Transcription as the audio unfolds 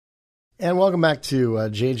And welcome back to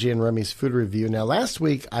JJ and Remy's Food Review. Now, last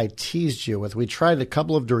week I teased you with, we tried a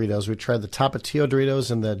couple of Doritos. We tried the Tapatio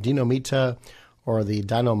Doritos and the Dinamita or the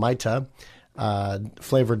Dinamita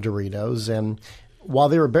flavored Doritos. And while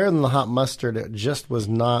they were better than the hot mustard, it just was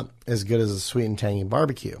not as good as the sweet and tangy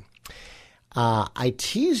barbecue. I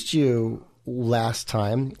teased you last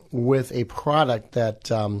time with a product that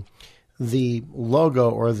the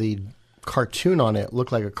logo or the cartoon on it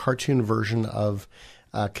looked like a cartoon version of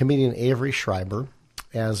comedian Avery Schreiber,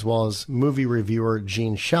 as well as movie reviewer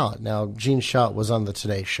Gene Shalit. Now, Gene Shalit was on the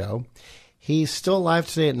Today Show. He's still alive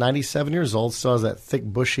today at 97 years old, still has that thick,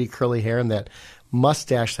 bushy, curly hair and that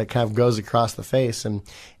mustache that kind of goes across the face. And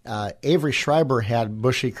Avery Schreiber had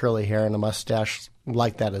bushy, curly hair and a mustache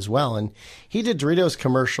like that as well. And he did Doritos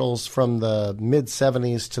commercials from the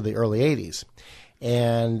mid-'70s to the early '80s.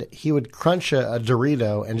 And he would crunch a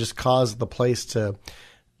Dorito and just cause the place to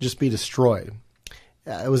just be destroyed.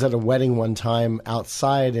 It was at a wedding one time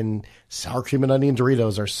outside, and sour cream and onion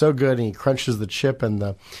Doritos are so good, and he crunches the chip, and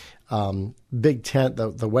the big tent,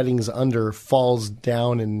 the wedding's under, falls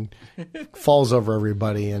down and falls over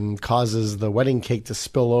everybody and causes the wedding cake to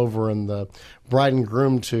spill over and the bride and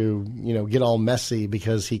groom to, get all messy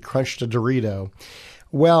because he crunched a Dorito.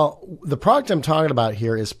 Well, the product I'm talking about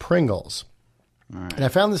here is Pringles. Right. And I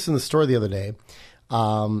found this in the store the other day.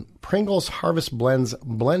 Pringles Harvest Blends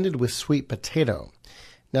blended with sweet potato.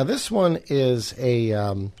 Now, this one is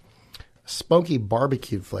a smoky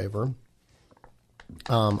barbecued flavor.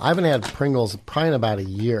 I haven't had Pringles probably in about a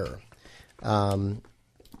year. I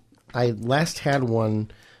last had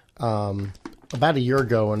one about a year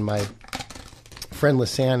ago when my friend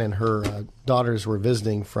Lisanne and her daughters were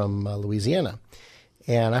visiting from Louisiana.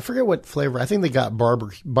 And I forget what flavor. I think they got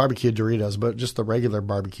barbecue Doritos, but just the regular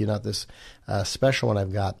barbecue, not this special one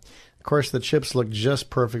I've got. Of course, the chips look just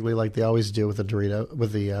perfectly like they always do with the Doritos,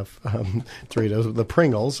 with the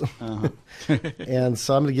Pringles. Uh-huh. And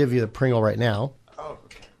so I'm going to give you the Pringle right now. Oh,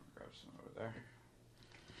 okay. Grab some over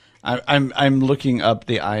there. I'm looking up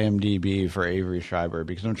the IMDb for Avery Schreiber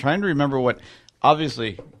because I'm trying to remember what.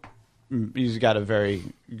 Obviously, he's got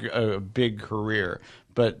a big career,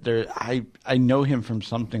 but I know him from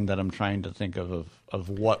something that I'm trying to think of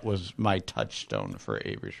what was my touchstone for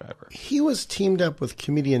Avery Schreiber. He was teamed up with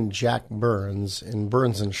comedian Jack Burns in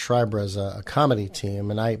Burns and Schreiber as a comedy team.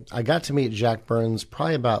 And I got to meet Jack Burns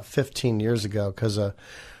probably about 15 years ago because a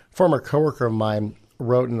former coworker of mine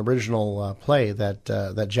wrote an original play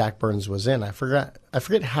that Jack Burns was in. I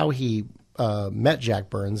forget how he met Jack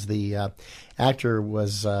Burns. The actor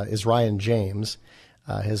is Ryan James.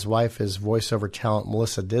 His wife is voiceover talent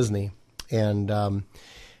Melissa Disney. And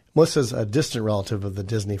Melissa's a distant relative of the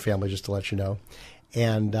Disney family, just to let you know.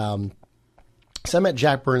 And so I met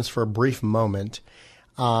Jack Burns for a brief moment.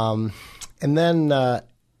 And then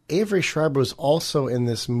Avery Schreiber was also in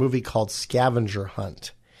this movie called Scavenger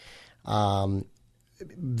Hunt.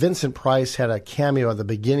 Vincent Price had a cameo at the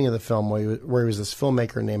beginning of the film where he was this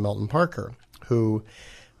filmmaker named Milton Parker, who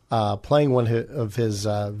playing one of his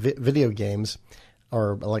video games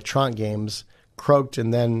or electronic games, croaked,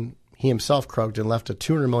 and then he himself croaked and left a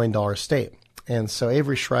 $200 million estate. And so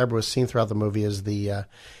Avery Schreiber was seen throughout the movie as the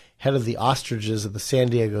head of the ostriches at the San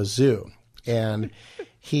Diego Zoo. And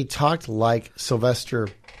he talked like Sylvester.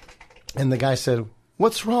 And the guy said,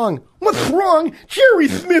 "What's wrong? What's wrong?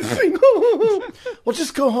 Jerry's missing." "Well,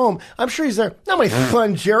 just go home. I'm sure he's there." "Not my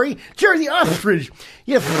fun, Jerry. Jerry the ostrich.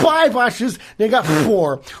 You have 5 ostriches, and you got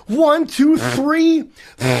 4. 1, 2, 3.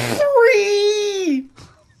 3!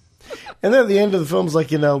 And then at the end of the film, it's like,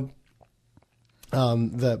 the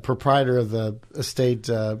proprietor of the estate,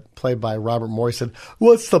 played by Robert Morris, said,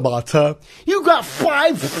 "What's the matter? You got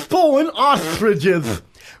 5 stolen ostriches."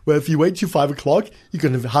 "Well, if you wait till 5 o'clock, you're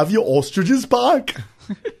going to have your ostriches back."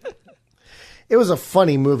 It was a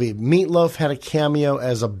funny movie. Meatloaf had a cameo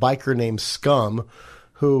as a biker named Scum,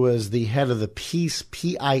 who was the head of the Peace,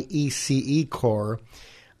 Piece Corps.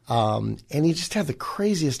 And he just had the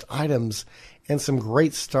craziest items and some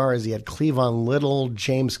great stars. He had Cleavon Little,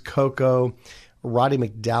 James Coco, Roddy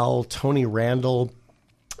McDowell, Tony Randall,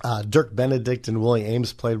 Dirk Benedict and Willie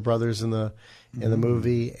Ames played brothers in the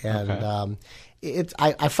movie. And okay.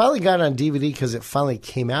 I finally got it on DVD because it finally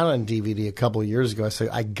came out on DVD a couple of years ago. I said,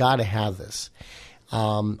 I got to have this.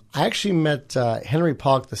 I actually met Henry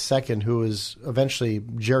Pollock II, who was eventually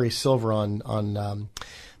Jerry Silver on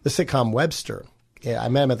the sitcom Webster. I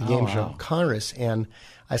met him at the game show Congress, and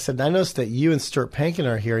I said, "I noticed that you and Stuart Pankin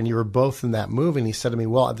are here, and you were both in that movie." And he said to me,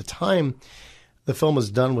 "Well, at the time the film was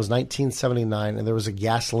done was 1979, and there was a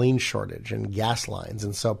gasoline shortage and gas lines.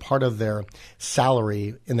 And so part of their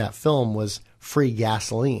salary in that film was free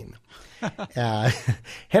gasoline."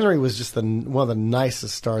 Henry was just one of the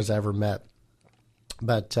nicest stars I ever met.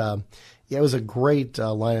 But yeah, it was a great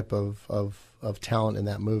lineup of talent in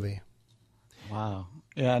that movie. Wow.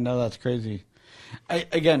 Yeah, no, that's crazy.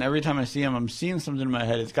 Again, every time I see him, I'm seeing something in my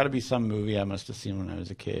head. It's got to be some movie I must have seen when I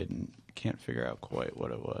was a kid and can't figure out quite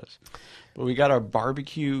what it was. But we got our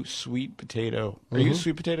barbecue sweet potato. Are you a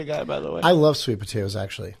sweet potato guy, by the way? I love sweet potatoes,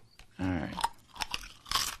 actually. All right.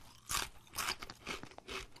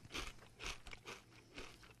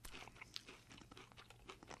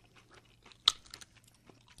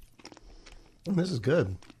 This is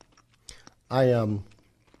good.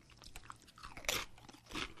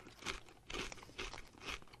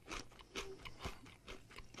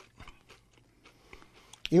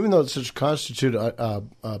 Even though it's such constitute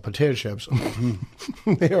potato chips,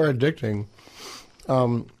 they are addicting.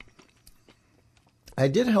 I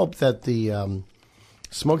did hope that the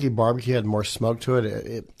smoky barbecue had more smoke to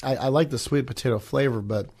it. I like the sweet potato flavor,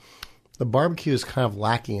 but the barbecue is kind of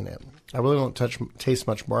lacking in it. I really don't taste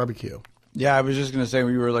much barbecue. Yeah, I was just going to say,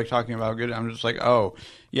 when you were like talking about good, I'm just like, oh,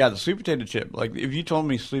 yeah, the sweet potato chip. Like, if you told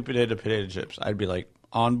me sweet potato chips, I'd be like,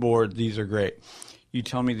 on board, these are great. You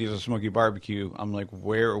tell me these are smoky barbecue, I'm like,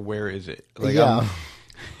 where is it? Like, yeah.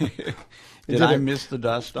 Did I miss the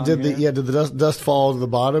dust on here? Did the dust fall to the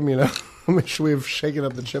bottom, you know? Should we have shaken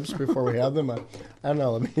up the chips before we had them? I don't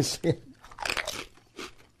know. Let me see.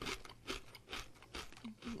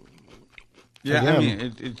 Yeah, again, I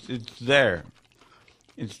mean, it's there.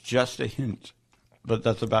 It's just a hint, but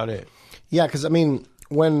that's about it. Yeah, because, I mean,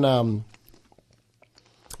 when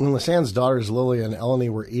Lisanne's daughters, Lily and Eleni,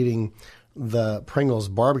 were eating the Pringles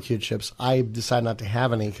barbecue chips, I decided not to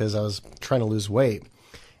have any because I was trying to lose weight.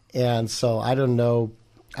 And so I don't know,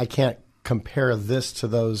 I can't compare this to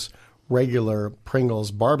those regular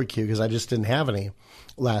Pringles barbecue because I just didn't have any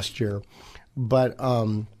last year. But,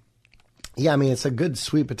 yeah, I mean, it's a good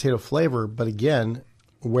sweet potato flavor, but again,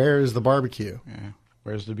 where's the barbecue? Yeah.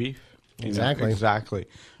 Where's the beef? Exactly. Exactly.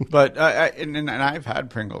 But and I've had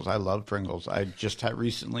Pringles. I love Pringles. I just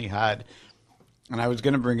recently had, and I was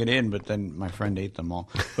going to bring it in, but then my friend ate them all.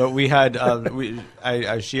 But we had,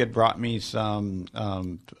 she had brought me some,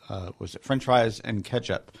 was it French fries and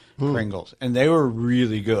ketchup Pringles, and they were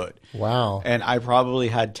really good. Wow. And I probably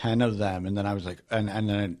had 10 of them, and then I was like, and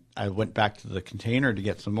then I went back to the container to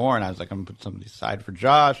get some more, and I was like, I'm going to put some of these aside for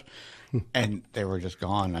Josh. And they were just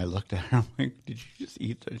gone. I looked at her. I'm like, did you just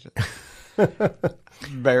eat those?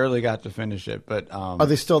 Barely got to finish it. But are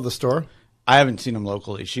they still at the store? I haven't seen them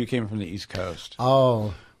locally. She came from the East Coast.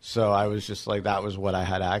 Oh. So I was just like, that was what I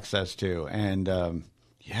had access to. And,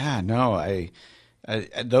 yeah, no, I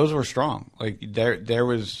those were strong. Like, there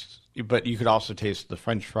was, but you could also taste the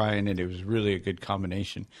French fry in it. It was really a good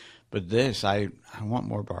combination. But this, I want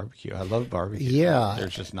more barbecue. I love barbecue. Yeah.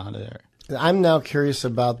 There's just not there. I'm now curious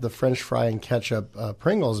about the French fry and ketchup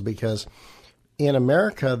Pringles because in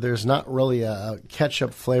America, there's not really a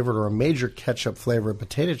ketchup flavored or a major ketchup flavored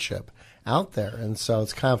potato chip out there. And so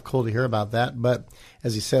it's kind of cool to hear about that. But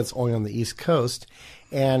as you said, it's only on the East Coast.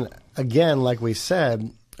 And again, like we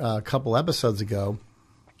said a couple episodes ago,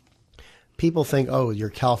 people think, oh, you're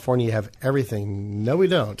California, you have everything. No, we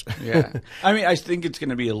don't. Yeah. I mean, I think it's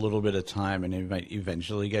going to be a little bit of time and it might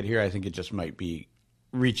eventually get here. I think it just might be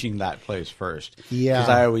reaching that place first. Yeah. Because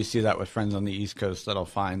I always see that with friends on the East Coast that'll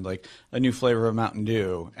find like a new flavor of Mountain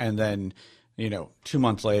Dew. And then, 2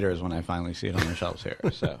 months later is when I finally see it on the shelves here.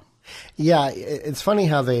 So, yeah, it's funny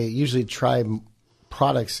how they usually try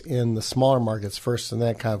products in the smaller markets first and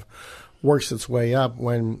that kind of works its way up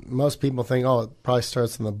when most people think, oh, it probably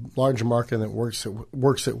starts in the larger market and it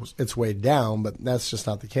works its way down. But that's just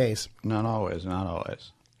not the case. Not always.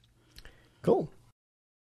 Cool.